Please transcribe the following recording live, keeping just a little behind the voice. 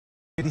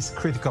this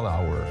critical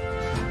hour.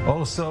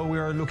 Also, we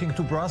are looking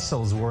to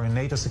Brussels, where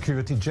NATO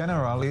Security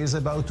General is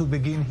about to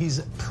begin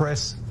his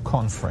press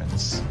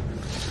conference.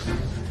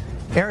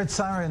 Air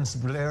sirens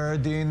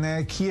blared in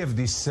Kyiv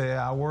this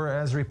hour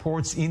as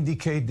reports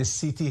indicate the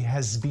city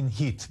has been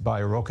hit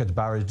by rocket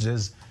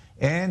barrages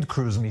and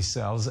cruise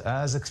missiles,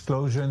 as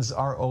explosions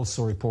are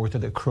also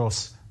reported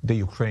across the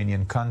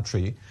Ukrainian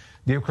country.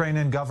 The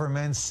Ukrainian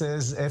government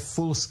says a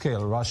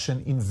full-scale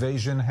Russian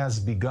invasion has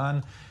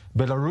begun.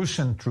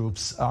 Belarusian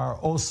troops are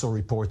also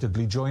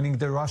reportedly joining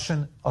the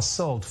Russian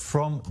assault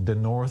from the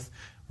north,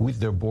 with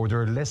their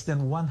border less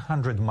than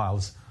 100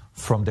 miles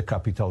from the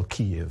capital,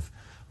 Kyiv.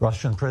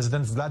 Russian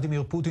President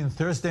Vladimir Putin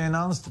Thursday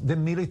announced the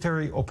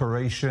military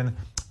operation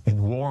and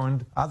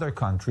warned other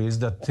countries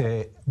that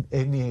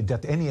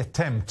any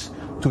attempt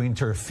to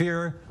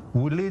interfere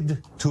will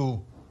lead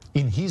to,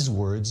 in his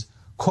words,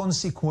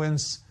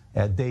 consequence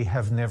they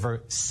have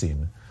never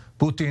seen.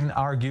 Putin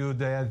argued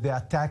that the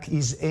attack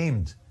is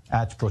aimed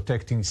at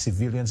protecting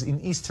civilians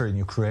in eastern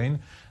Ukraine,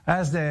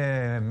 as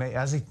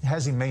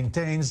he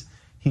maintains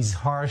his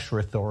harsh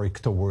rhetoric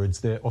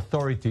towards the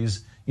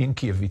authorities in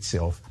Kyiv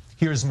itself.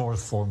 Here's more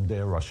from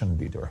the Russian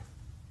leader.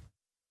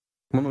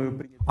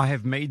 I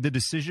have made the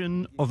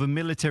decision of a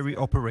military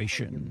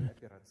operation.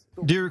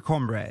 Dear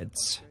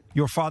comrades,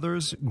 your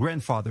fathers,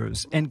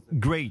 grandfathers, and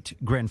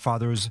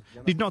great-grandfathers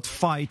did not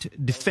fight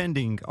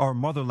defending our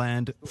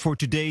motherland for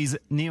today's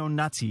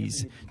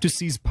neo-Nazis to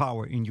seize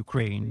power in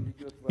Ukraine.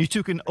 You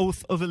took an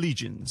oath of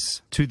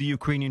allegiance to the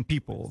Ukrainian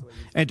people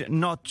and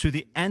not to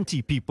the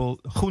anti-people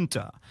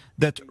junta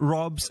that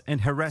robs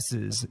and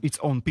harasses its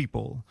own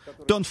people.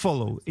 Don't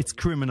follow its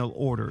criminal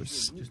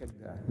orders.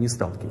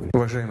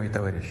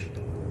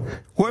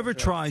 Whoever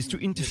tries to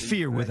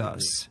interfere with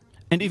us,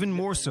 and even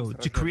more so,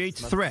 to create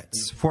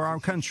threats for our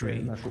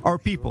country, our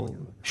people,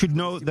 should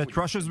know that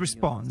Russia's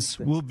response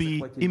will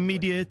be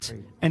immediate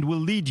and will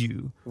lead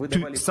you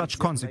to such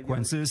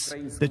consequences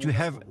that you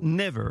have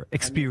never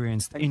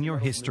experienced in your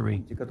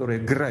history.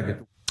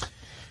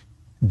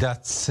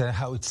 That's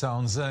how it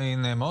sounds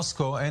in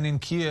Moscow. And in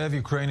Kiev,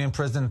 Ukrainian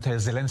President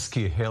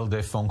Zelensky held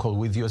a phone call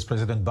with U.S.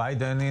 President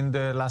Biden in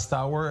the last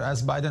hour,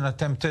 as Biden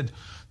attempted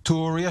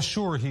to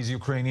reassure his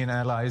Ukrainian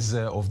allies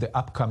of the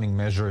upcoming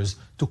measures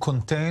to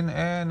contain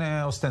and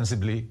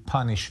ostensibly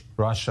punish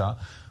Russia,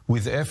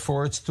 with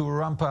efforts to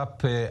ramp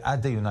up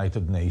at the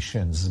United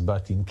Nations.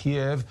 But in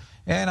Kiev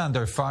and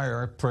under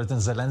fire,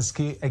 President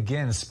Zelensky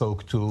again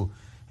spoke to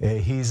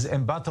his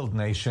embattled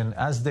nation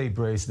as they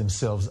brace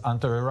themselves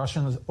under a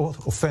Russian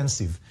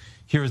offensive.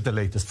 Here is the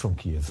latest from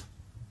Kiev.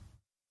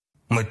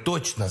 We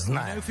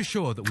know for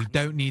sure that we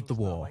don't need the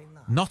war.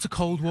 Not a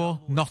cold war,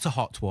 not a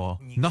hot war,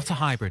 not a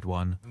hybrid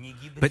one.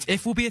 But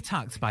if we'll be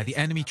attacked by the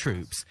enemy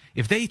troops,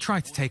 if they try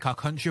to take our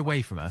country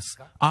away from us,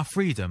 our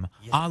freedom,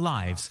 our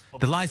lives,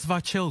 the lives of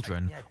our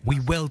children, we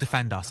will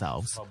defend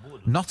ourselves.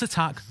 Not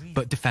attack,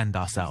 but defend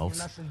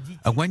ourselves.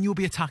 And when you'll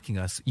be attacking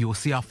us, you will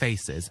see our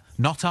faces,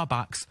 not our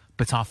backs,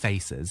 but our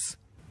faces.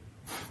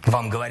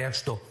 The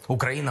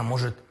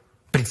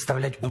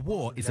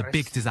war is a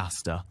big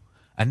disaster.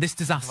 And this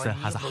disaster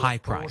has a high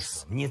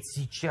price.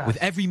 With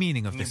every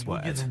meaning of this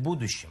word,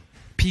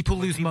 people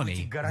lose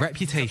money,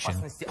 reputation,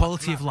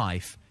 quality of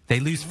life,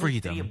 they lose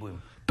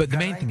freedom. But the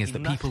main thing is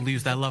that people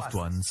lose their loved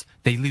ones,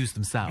 they lose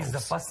themselves.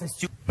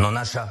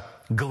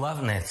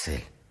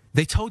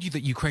 They told you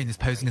that Ukraine is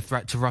posing a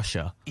threat to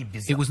Russia.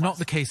 It was not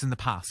the case in the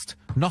past,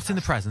 not in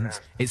the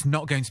present, it's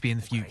not going to be in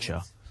the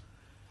future.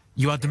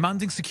 You are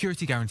demanding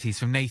security guarantees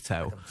from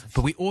NATO,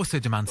 but we also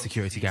demand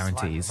security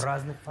guarantees.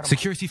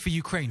 Security for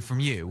Ukraine from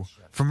you,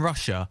 from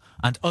Russia,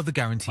 and other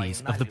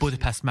guarantees of the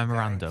Budapest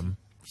Memorandum.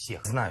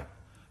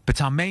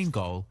 But our main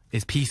goal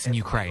is peace in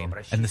Ukraine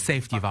and the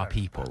safety of our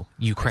people,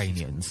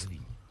 Ukrainians.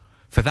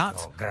 For that,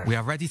 we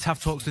are ready to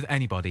have talks with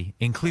anybody,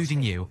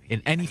 including you,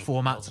 in any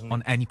format,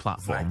 on any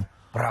platform.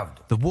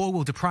 The war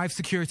will deprive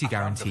security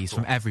guarantees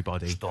from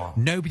everybody.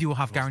 Nobody will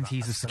have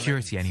guarantees of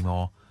security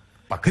anymore.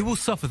 Who will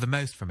suffer the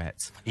most from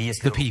it?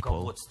 The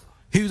people.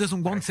 Who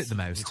doesn't want it the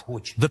most?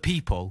 The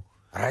people.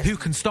 Who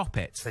can stop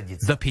it?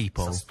 The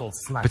people.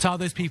 But are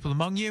those people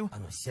among you?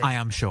 I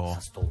am sure.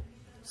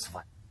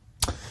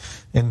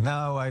 And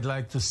now I'd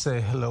like to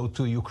say hello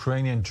to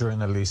Ukrainian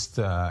journalist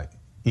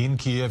in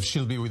Kiev.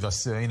 She'll be with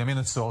us in a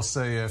minute, so I'll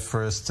say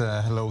first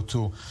hello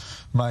to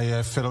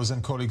my fellows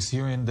and colleagues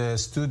here in the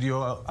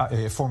studio.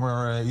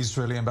 Former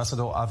Israeli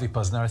Ambassador Avi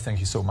Pazner, thank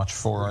you so much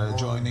for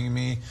joining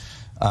me.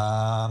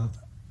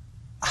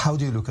 How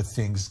do you look at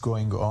things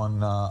going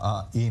on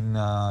in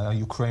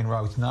Ukraine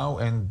right now?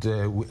 And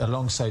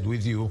alongside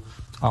with you,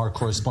 our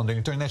correspondent,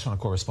 international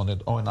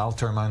correspondent, Owen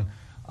Alterman,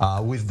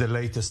 with the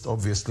latest.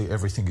 Obviously,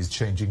 everything is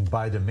changing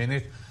by the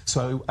minute.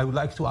 So I would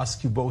like to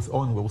ask you both,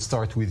 Owen, we'll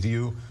start with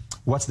you.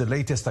 What's the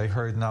latest? I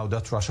heard now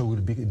that Russia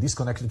will be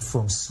disconnected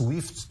from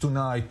SWIFT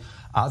tonight.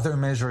 Other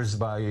measures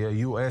by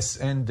US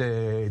and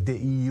the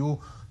EU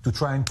to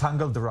try and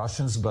tangle the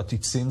Russians, but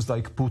it seems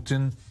like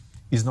Putin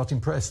is not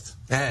impressed.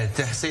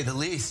 To say the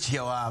least,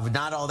 Yoav,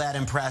 not all that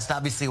impressed.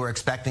 Obviously, we're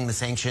expecting the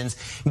sanctions.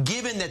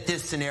 Given that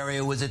this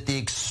scenario was at the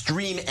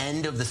extreme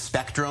end of the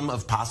spectrum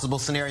of possible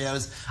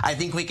scenarios, I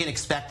think we can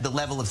expect the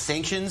level of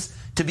sanctions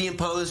to be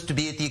imposed to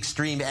be at the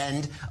extreme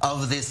end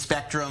of this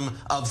spectrum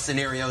of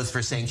scenarios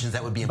for sanctions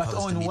that would be imposed.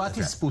 But on what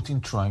is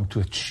Putin trying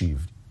to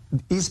achieve?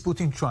 Is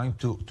Putin trying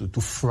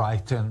to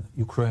frighten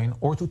Ukraine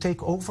or to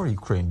take over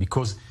Ukraine?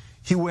 Because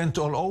he went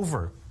all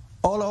over.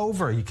 All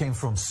over. He came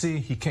from sea,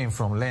 he came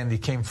from land, he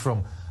came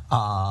from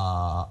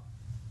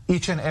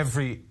each and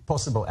every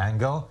possible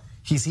angle.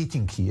 He's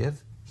hitting Kyiv,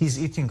 he's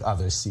hitting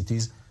other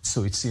cities,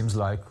 so it seems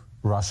like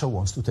Russia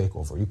wants to take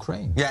over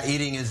Ukraine. Yeah,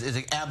 eating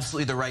is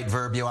absolutely the right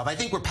verb, Yoav. I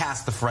think we're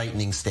past the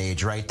frightening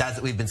stage, right? That's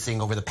what we've been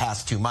seeing over the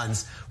past 2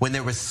 months when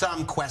there was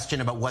some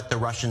question about what the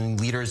Russian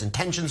leader's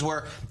intentions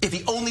were. If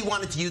he only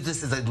wanted to use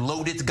this as a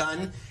loaded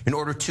gun in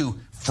order to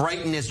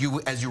frighten, as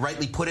you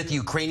rightly put it, the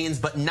Ukrainians,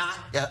 but not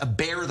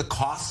bear the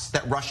costs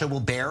that Russia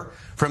will bear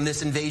from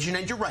this invasion.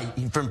 And you're right,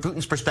 from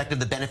Putin's perspective,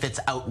 the benefits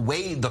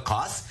outweigh the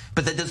costs,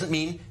 but that doesn't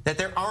mean that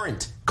there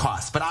aren't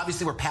costs. But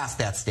obviously, we're past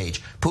that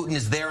stage. Putin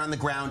is there on the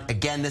ground.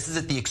 Again, this is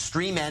at the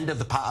extreme end of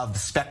the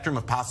spectrum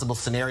of possible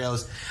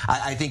scenarios.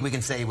 I think we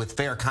can say with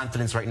fair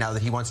confidence right now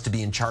that he wants to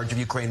be in charge of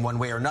Ukraine one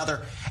way or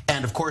another.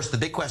 And of course, the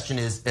big question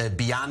is,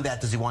 beyond that,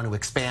 does he want to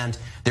expand?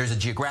 There's a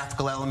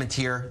geographical element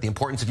here, the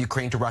importance of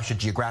Ukraine to Russia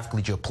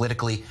geographically,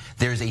 geopolitically.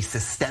 There's a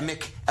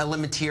systemic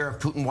element here of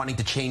Putin wanting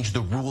to change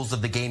the rules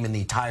of the game in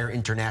the entire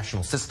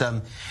international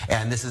system.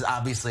 And this is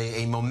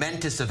obviously a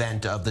momentous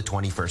event of the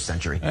 21st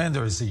century. And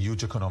there is a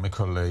huge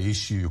economical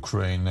issue.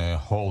 Ukraine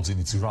holds in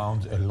its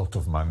ground a lot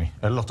of money,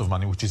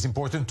 which is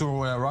important to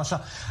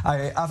Russia.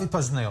 Avi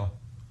Paznel,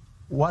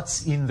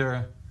 what's in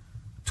there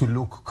to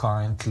look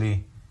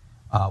currently?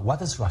 What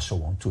does Russia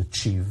want to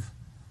achieve?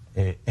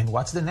 And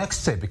what's the next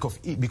step?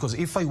 Because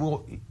if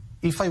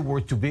I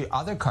were to be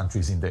other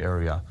countries in the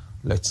area,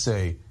 let's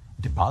say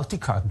the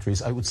Baltic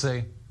countries, I would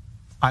say,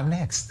 I'm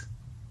next.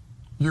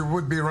 You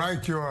would be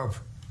right, Yoav.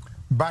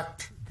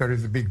 But there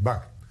is a big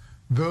but.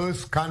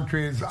 Those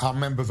countries are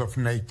members of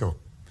NATO.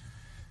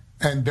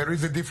 And there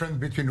is a difference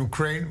between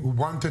Ukraine, who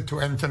wanted to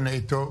enter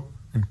NATO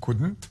and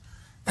couldn't,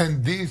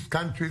 and these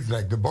countries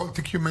like the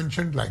Baltic you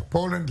mentioned, like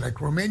Poland,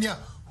 like Romania,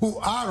 who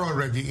are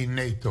already in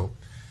NATO.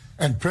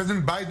 And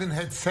President Biden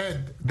had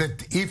said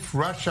that if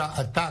Russia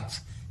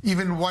attacks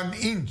even 1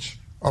 inch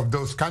of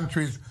those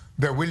countries,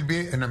 there will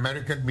be an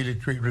American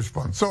military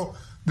response. So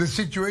the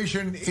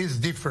situation is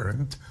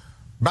different,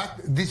 but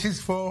this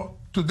is for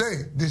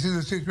today. This is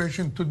the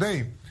situation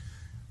today.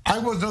 I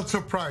was not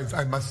surprised,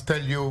 I must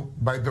tell you,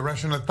 by the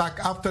Russian attack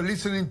after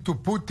listening to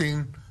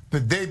Putin the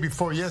day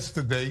before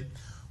yesterday,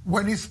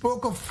 when he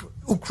spoke of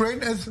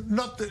Ukraine as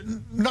not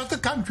a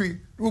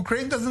country.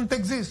 Ukraine doesn't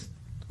exist.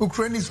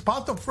 Ukraine is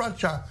part of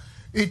Russia.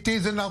 It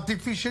is an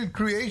artificial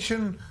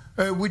creation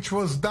which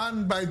was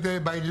done by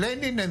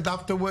Lenin and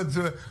afterwards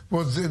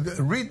was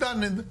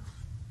redone. And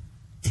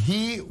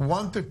he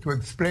wanted to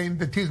explain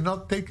that he's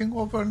not taking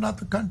over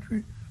another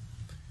country.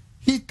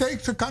 He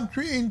takes a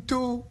country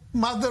into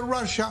Mother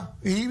Russia.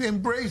 He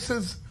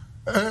embraces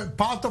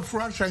part of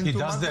Russia into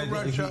Mother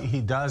Russia.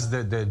 He does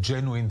the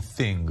genuine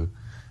thing.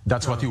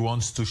 That's what he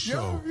wants to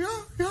show.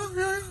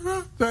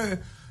 Yeah.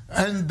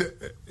 And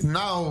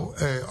now,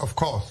 of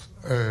course,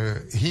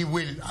 he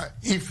will,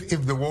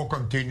 if the war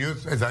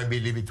continues, as I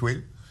believe it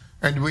will,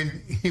 and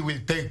he will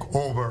take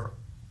over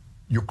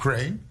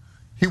Ukraine.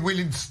 He will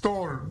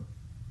install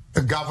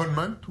a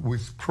government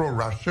with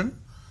pro-Russian,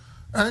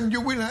 and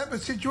you will have a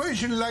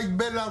situation like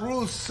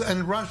Belarus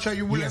and Russia.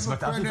 You will have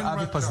Ukraine and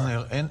Russia.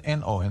 Paznel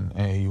and Owen,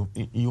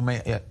 you may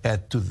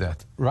add to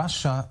that.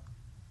 Russia,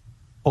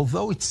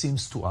 although it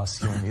seems to us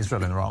here in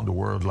Israel and around the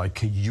world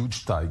like a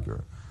huge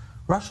tiger,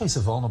 Russia is a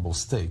vulnerable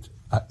state.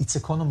 Its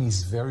economy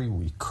is very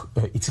weak.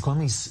 Its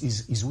economy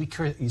is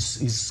weaker,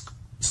 is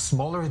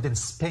smaller than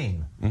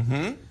Spain,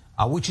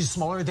 which is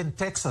smaller than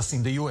Texas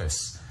in the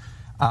US.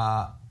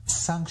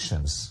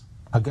 Sanctions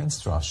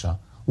against Russia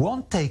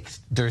won't take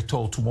their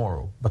toll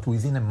tomorrow, but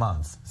within a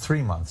month,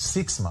 3 months,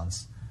 6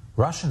 months,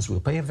 Russians will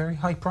pay a very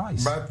high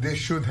price. But they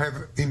should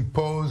have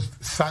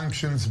imposed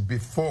sanctions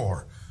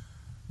before.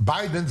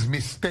 Biden's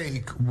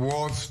mistake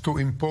was to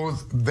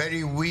impose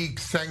very weak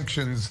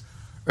sanctions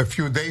a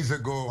few days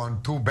ago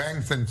on 2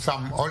 banks and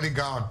some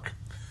oligarch.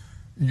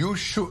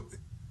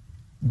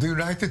 The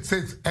United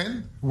States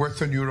and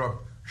Western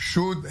Europe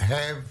should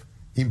have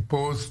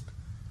imposed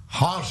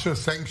harsher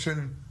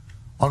sanctions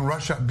on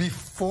Russia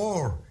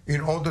before, in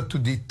order to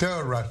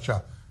deter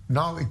Russia.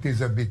 Now it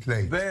is a bit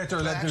late. Better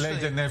late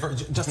than never.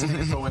 Just a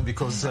minute, Owen,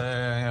 because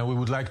we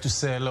would like to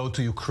say hello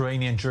to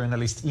Ukrainian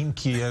journalist in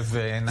Kiev,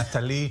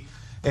 Natalie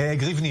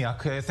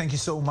Grivniak. Thank you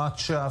so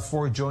much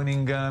for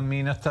joining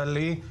me,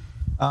 Natalie.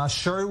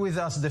 Share with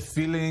us the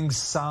feelings,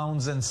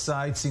 sounds, and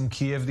sights in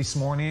Kiev this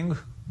morning.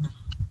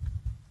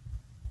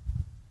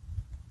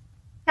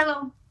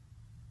 Hello.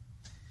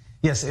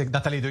 Yes,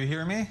 Natalie, do you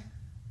hear me?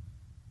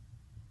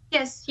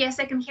 Yes,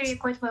 I can hear you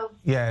quite well.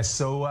 Yes,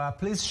 so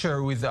please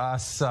share with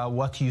us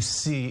what you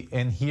see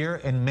and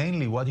hear, and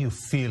mainly what you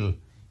feel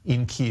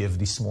in Kiev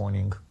this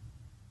morning?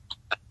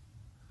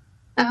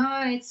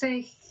 It's a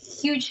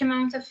huge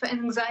amount of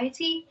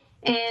anxiety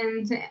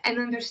and an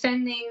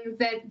understanding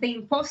that the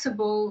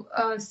impossible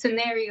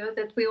scenario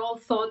that we all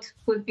thought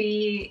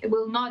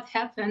will not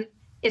happen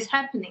is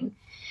happening.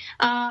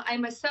 I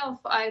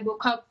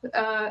woke up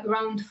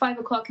around 5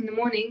 o'clock in the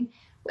morning,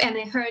 and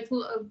I heard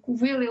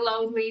really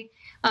loudly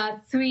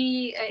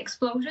 3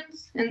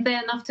 explosions, and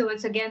then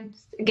afterwards again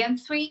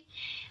 3.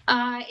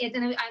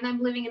 And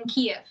I'm living in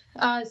Kiev.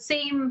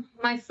 Same,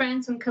 my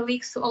friends and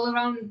colleagues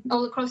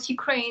all across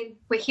Ukraine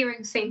were hearing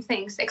the same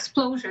things: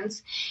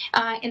 explosions,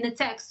 and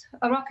attacks,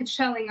 rocket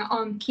shelling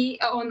on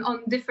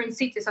different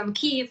cities, on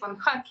Kiev, on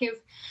Kharkiv,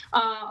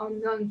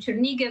 on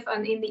Chernihiv,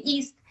 and in the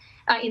east,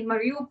 in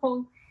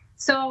Mariupol.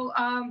 So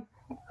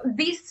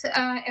this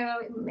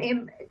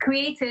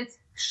created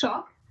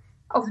shock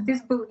of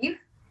disbelief,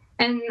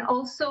 and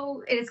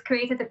also it's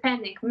created a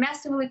panic.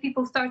 Massively,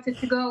 people started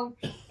to go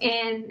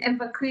and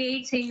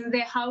evacuating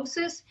their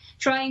houses,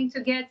 trying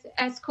to get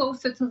as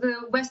closer to the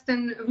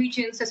western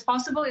regions as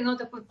possible, in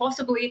order to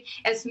possibly,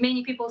 as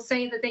many people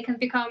say, that they can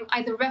become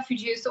either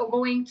refugees or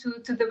going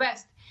to the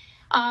west.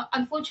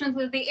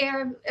 Unfortunately, the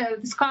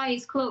sky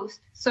is closed,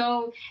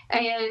 so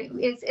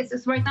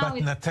it's right now.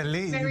 But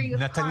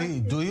Natalie,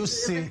 do you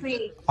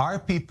see? Are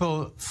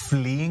people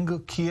fleeing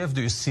Kiev?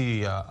 Do you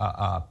see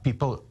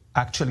people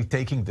actually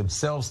taking their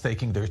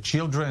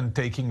children,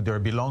 taking their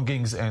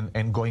belongings,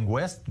 and going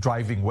west,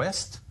 driving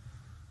west?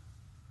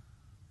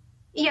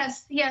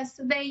 Yes,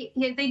 they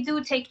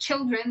do take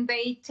children.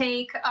 They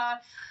take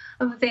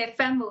their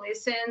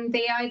families, and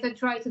they either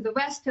drive to the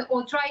west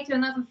or drive to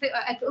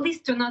at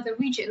least to another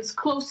regions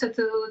closer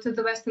to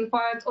the western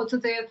part or to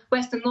the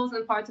western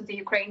northern part of the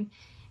Ukraine.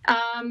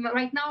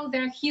 Right now,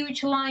 there are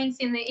huge lines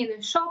in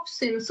the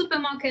shops, in the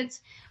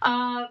supermarkets.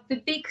 The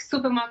big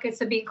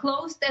supermarkets are being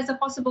closed as a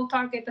possible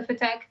target of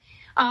attack.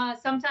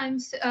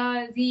 Sometimes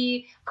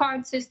the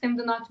card system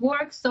do not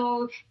work,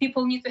 so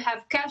people need to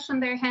have cash on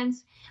their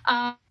hands.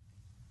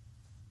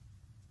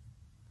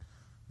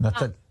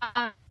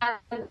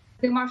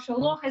 The martial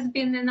law has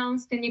been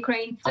announced in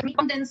Ukraine.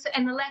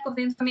 And the lack of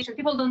the information,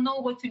 people don't know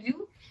what to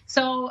do.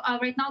 So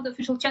right now, the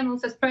official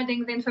channels are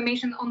spreading the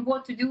information on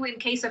what to do in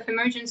case of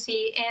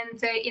emergency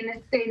and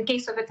in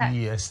case of attack.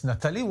 Yes,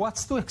 Natalie,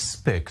 what's to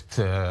expect?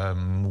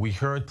 We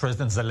heard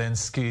President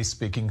Zelensky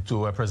speaking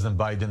to President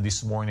Biden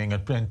this morning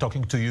and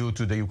talking to you,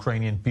 to the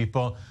Ukrainian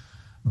people.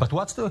 But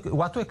what's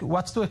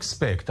to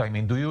expect? I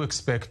mean, do you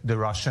expect the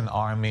Russian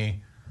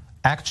army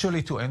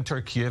actually to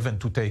enter Kiev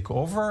and to take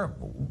over?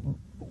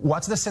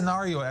 What's the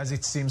scenario as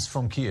it seems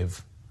from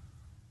Kiev?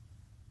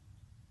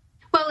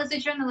 Well, as a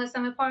journalist,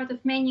 I'm a part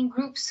of many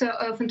groups,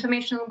 of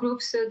informational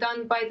groups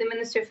done by the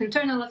Ministry of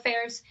Internal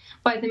Affairs,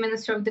 by the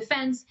Minister of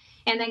Defense,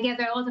 and I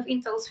gather a lot of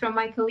intels from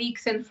my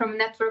colleagues and from a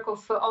network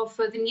of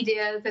the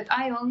media that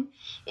I own.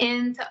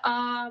 And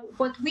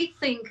what we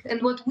think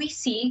and what we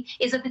see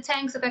is that the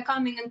tanks that are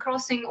coming and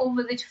crossing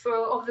over the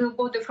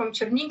border from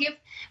Chernihiv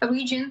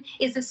region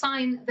is a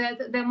sign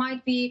that there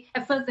might be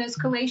a further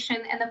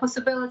escalation and a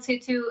possibility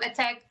to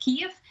attack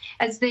Kiev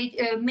as the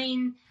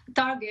main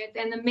target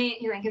and the main,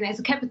 as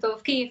a capital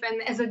of Kiev, and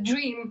as a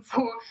dream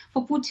for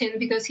Putin,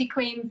 because he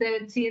claimed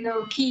that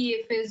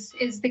Kiev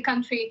is the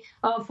country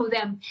for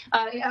them.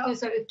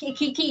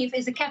 Kiev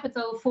is the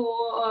capital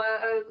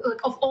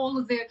of all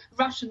of the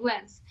Russian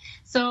lands.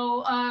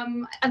 So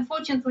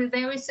unfortunately,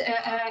 there is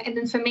an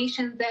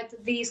information that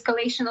the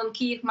escalation on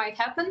Kiev might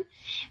happen,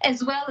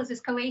 as well as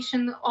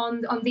escalation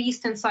on the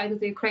eastern side of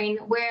the Ukraine,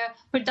 where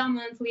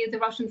predominantly the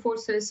Russian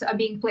forces are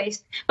being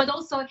placed. But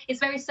also, it's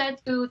very sad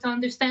to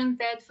understand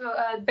that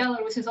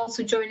Belarus is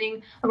also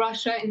joining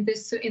Russia in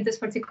this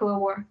particular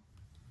war.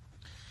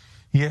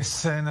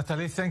 Yes,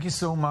 Natalie, thank you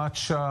so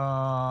much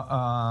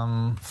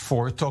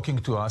for talking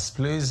to us.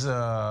 Please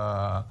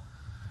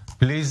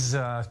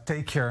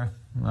take care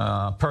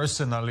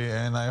personally,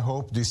 and I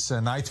hope this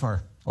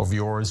nightmare of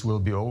yours will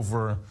be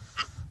over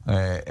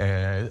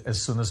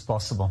as soon as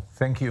possible.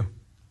 Thank you.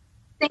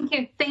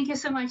 Thank you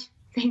so much.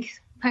 Thanks.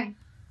 Bye.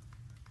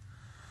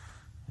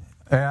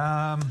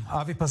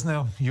 Avi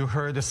Paznel, you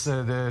heard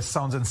the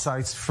sounds and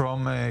sights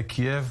from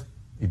Kiev.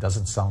 It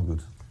doesn't sound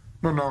good.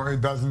 No, it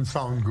doesn't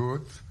sound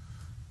good.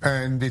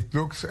 And it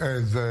looks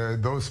as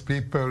those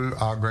people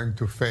are going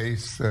to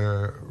face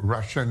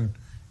Russian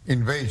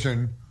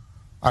invasion,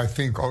 I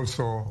think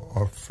also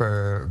of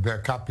their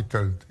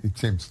capital, it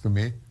seems to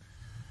me.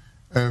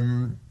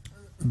 I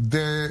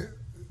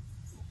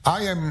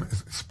am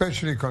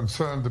especially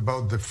concerned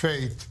about the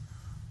fate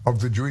of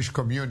the Jewish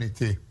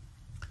community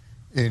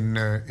in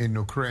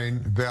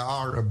Ukraine. There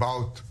are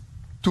about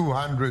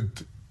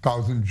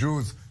 200,000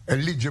 Jews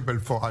eligible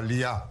for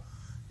Aliyah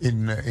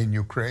in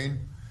Ukraine,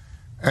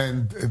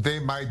 and they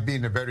might be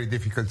in a very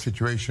difficult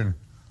situation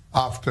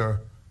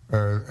after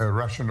a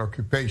Russian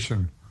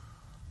occupation.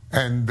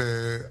 And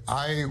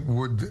I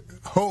would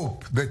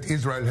hope that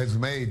Israel has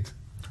made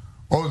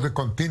all the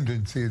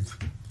contingencies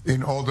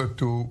in order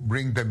to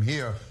bring them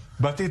here.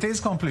 But it is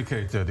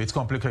complicated. It's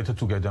complicated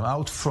to get them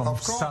out from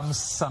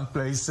some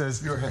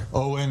places.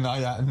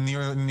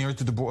 Near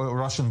to the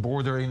Russian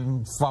border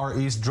in Far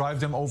East, drive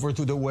them over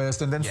to the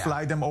West, and then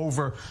fly them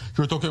over.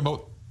 You're talking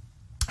about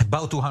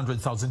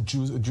 200,000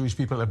 Jewish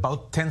people,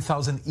 about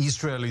 10,000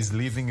 Israelis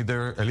living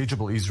there,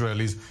 eligible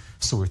Israelis.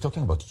 So we're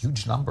talking about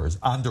huge numbers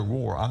under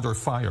war, under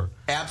fire.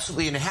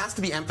 Absolutely, and it has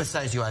to be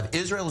emphasized, Yoav,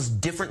 Israel is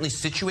differently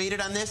situated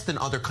on this than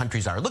other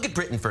countries are. Look at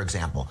Britain, for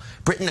example.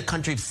 Britain, a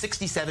country of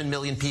 67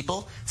 million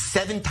people,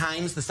 7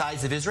 times the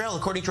size of Israel.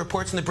 According to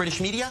reports in the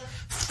British media,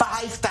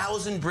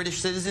 5,000 British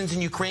citizens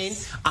in Ukraine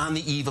on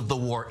the eve of the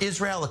war.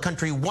 Israel, a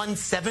country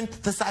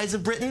 1/7 the size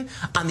of Britain,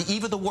 on the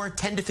eve of the war,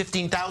 10 to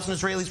 15,000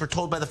 Israelis were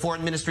told by the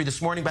Foreign Ministry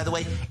this morning. By the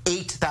way,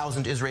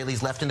 8,000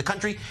 Israelis left in the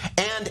country.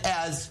 And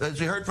as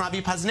we heard from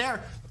Avi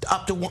Pazner,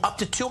 up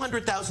to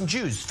 200,000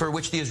 Jews for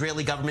which the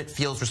Israeli government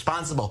feels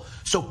responsible.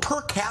 So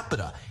per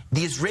capita,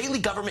 the Israeli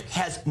government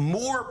has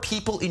more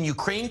people in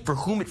Ukraine for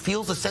whom it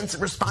feels a sense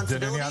of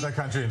responsibility than any other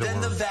country in the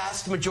world. The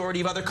vast majority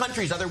of other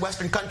countries, other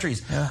Western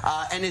countries.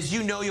 And as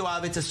you know,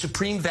 Yoav, it's a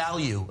supreme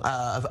value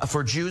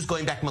for Jews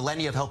going back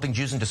millennia of helping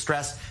Jews in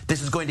distress.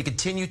 This is going to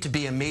continue to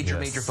be a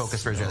major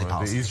focus for Israeli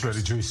policy. The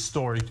Israeli Jewish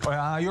story.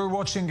 You're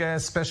watching a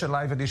special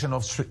live edition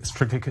of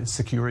Strictly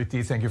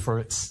Security. Thank you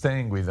for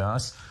staying with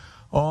us.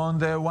 On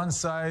the one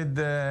side,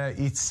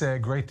 its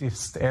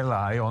greatest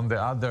ally. On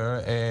the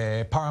other,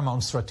 a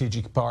paramount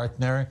strategic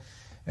partner.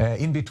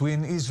 In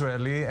between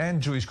Israeli and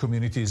Jewish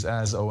communities,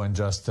 as Owen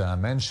just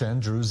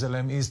mentioned,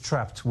 Jerusalem is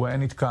trapped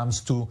when it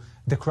comes to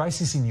the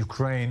crisis in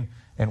Ukraine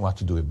and what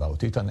to do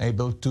about it,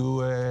 unable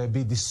to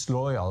be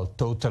disloyal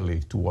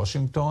totally to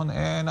Washington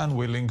and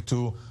unwilling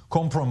to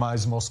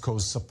compromise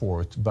Moscow's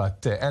support.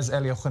 But as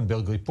Eli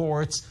Ochenberg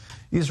reports,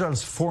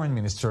 Israel's foreign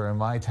minister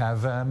might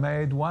have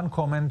made one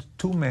comment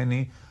too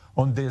many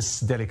on this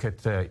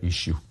delicate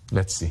issue.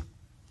 Let's see.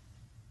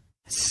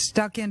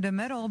 Stuck in the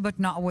middle, but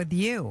not with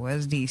you.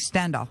 As the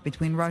standoff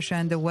between Russia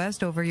and the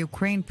West over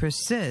Ukraine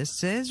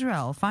persists,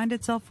 Israel finds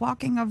itself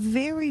walking a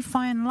very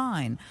fine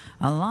line,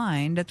 a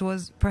line that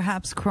was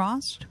perhaps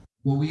crossed.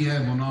 What we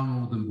have on our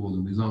northern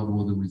border, with our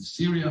border with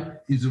Syria,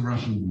 is a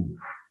Russian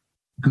border.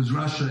 Because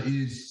Russia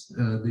is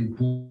the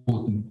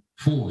important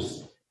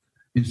force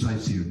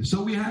inside Syria.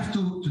 So we have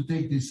to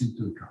take this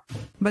into account.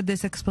 But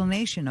this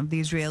explanation of the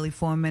Israeli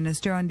foreign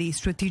minister on the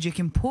strategic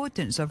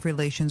importance of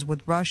relations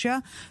with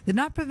Russia did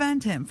not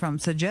prevent him from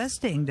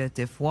suggesting that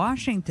if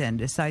Washington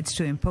decides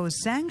to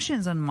impose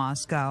sanctions on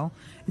Moscow,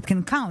 it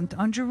can count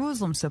on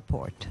Jerusalem's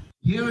support.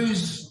 Here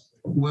is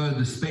where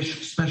the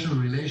special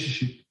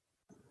relationship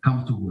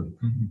comes to work.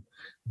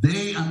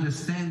 They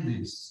understand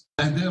this,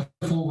 and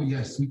therefore,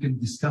 yes, we can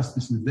discuss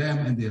this with them,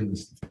 and they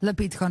understand.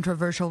 Lapid's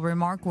controversial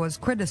remark was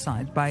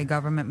criticized by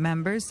government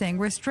members, saying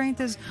restraint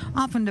is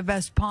often the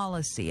best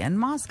policy, and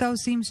Moscow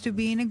seems to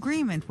be in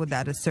agreement with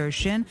that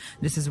assertion.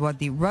 This is what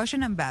the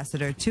Russian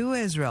ambassador to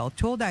Israel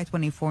told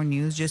I-24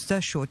 News just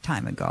a short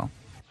time ago.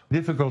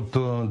 Difficult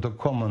to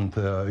comment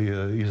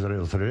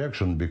Israel's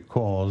reaction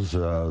because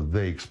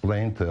they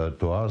explained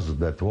to us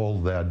that all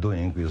they are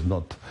doing is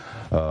not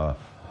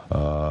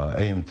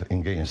aimed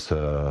against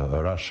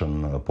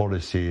Russian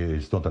policy.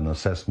 It's not an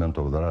assessment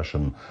of the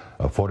Russian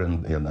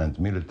foreign and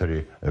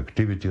military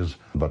activities,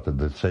 but at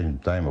the same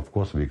time, of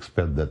course, we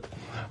expect that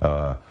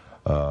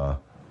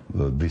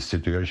this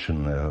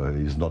situation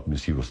is not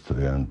misused,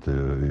 and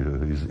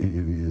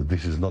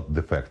this is not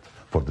the fact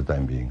for the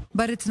time being.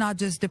 But it's not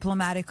just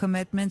diplomatic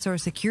commitments or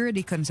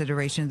security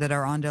considerations that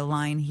are on the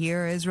line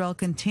here. Israel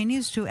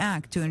continues to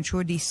act to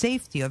ensure the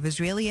safety of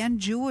Israeli and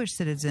Jewish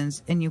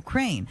citizens in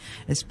Ukraine.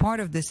 As part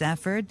of this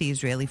effort, the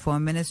Israeli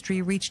Foreign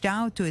Ministry reached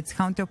out to its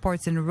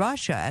counterparts in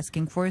Russia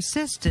asking for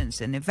assistance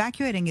in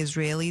evacuating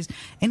Israelis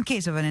in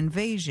case of an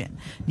invasion.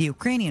 The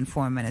Ukrainian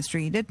Foreign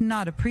Ministry did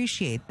not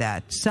appreciate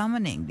that,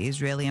 summoning the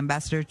Israeli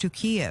ambassador to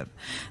Kyiv.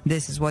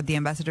 This is what the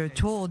ambassador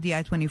told the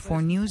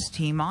I-24 News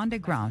team on the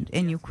ground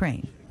in Ukraine.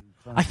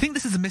 I think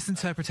this is a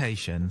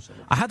misinterpretation.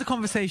 I had a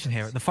conversation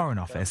here at the Foreign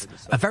Office,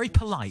 a very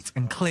polite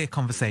and clear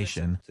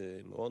conversation.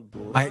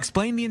 I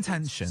explained the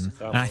intention,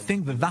 and I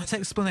think that that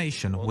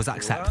explanation was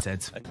accepted.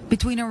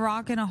 Between a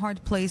rock and a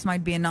hard place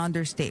might be an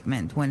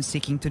understatement when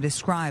seeking to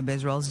describe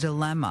Israel's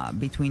dilemma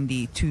between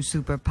the two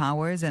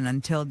superpowers, and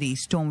until the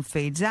storm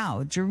fades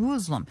out,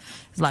 Jerusalem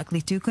is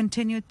likely to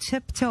continue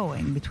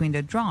tiptoeing between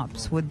the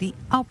drops with the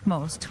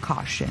utmost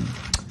caution.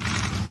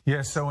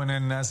 Yes, so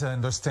and as I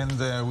understand,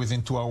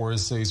 within 2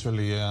 hours,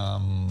 Israeli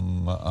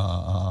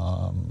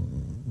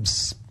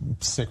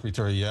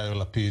Secretary Yair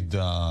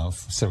Lapid,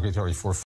 Secretary for